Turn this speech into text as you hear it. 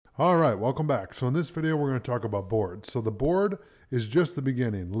All right, welcome back. So in this video, we're going to talk about boards. So the board is just the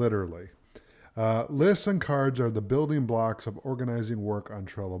beginning, literally. Lists and cards are the building blocks of organizing work on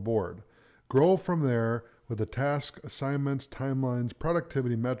Trello board. Grow from there with the tasks, assignments, timelines,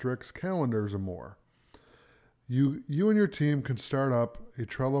 productivity metrics, calendars, and more. You and your team can start up a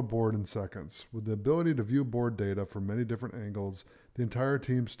Trello board in seconds. With the ability to view board data from many different angles, the entire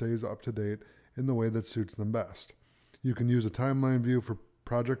team stays up to date in the way that suits them best. You can use a timeline view for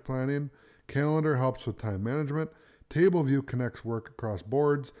project planning, calendar helps with time management, table view connects work across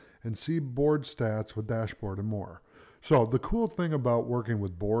boards, and see board stats with dashboard and more. So the cool thing about working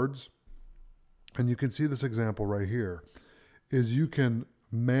with boards, and you can see this example right here, is you can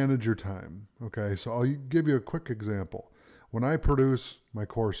manage your time. Okay, so I'll give you a quick example. When I produce my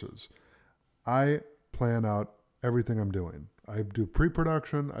courses, I plan out everything I'm doing. I do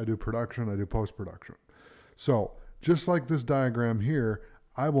pre-production, I do production, I do post-production. So just like this diagram here,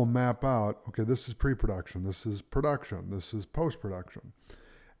 I will map out, okay, this is pre-production, this is production, this is post-production.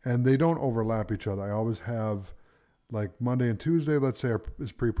 And they don't overlap each other. I always have like Monday and Tuesday, let's say,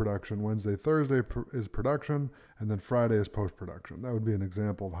 is pre-production, Wednesday, Thursday is production, and then Friday is post-production. That would be an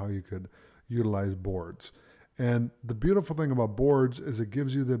example of how you could utilize boards. And the beautiful thing about boards is it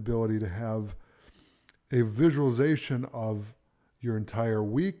gives you the ability to have a visualization of your entire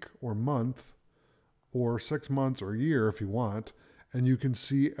week or month or 6 months or year if you want, and you can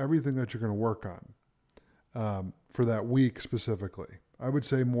see everything that you're going to work on for that week specifically. I would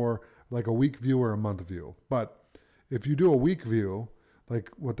say more like a week view or a month view. But if you do a week view, like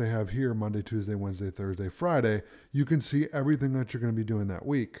what they have here, Monday, Tuesday, Wednesday, Thursday, Friday, you can see everything that you're going to be doing that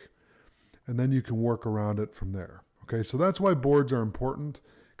week. And then you can work around it from there. Okay, so that's why boards are important,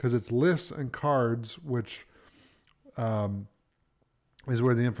 because it's lists and cards, which is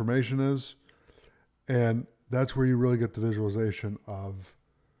where the information is. And that's where you really get the visualization of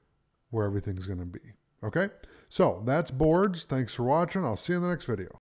where everything's going to be. Okay, so that's boards. Thanks for watching. I'll see you in the next video.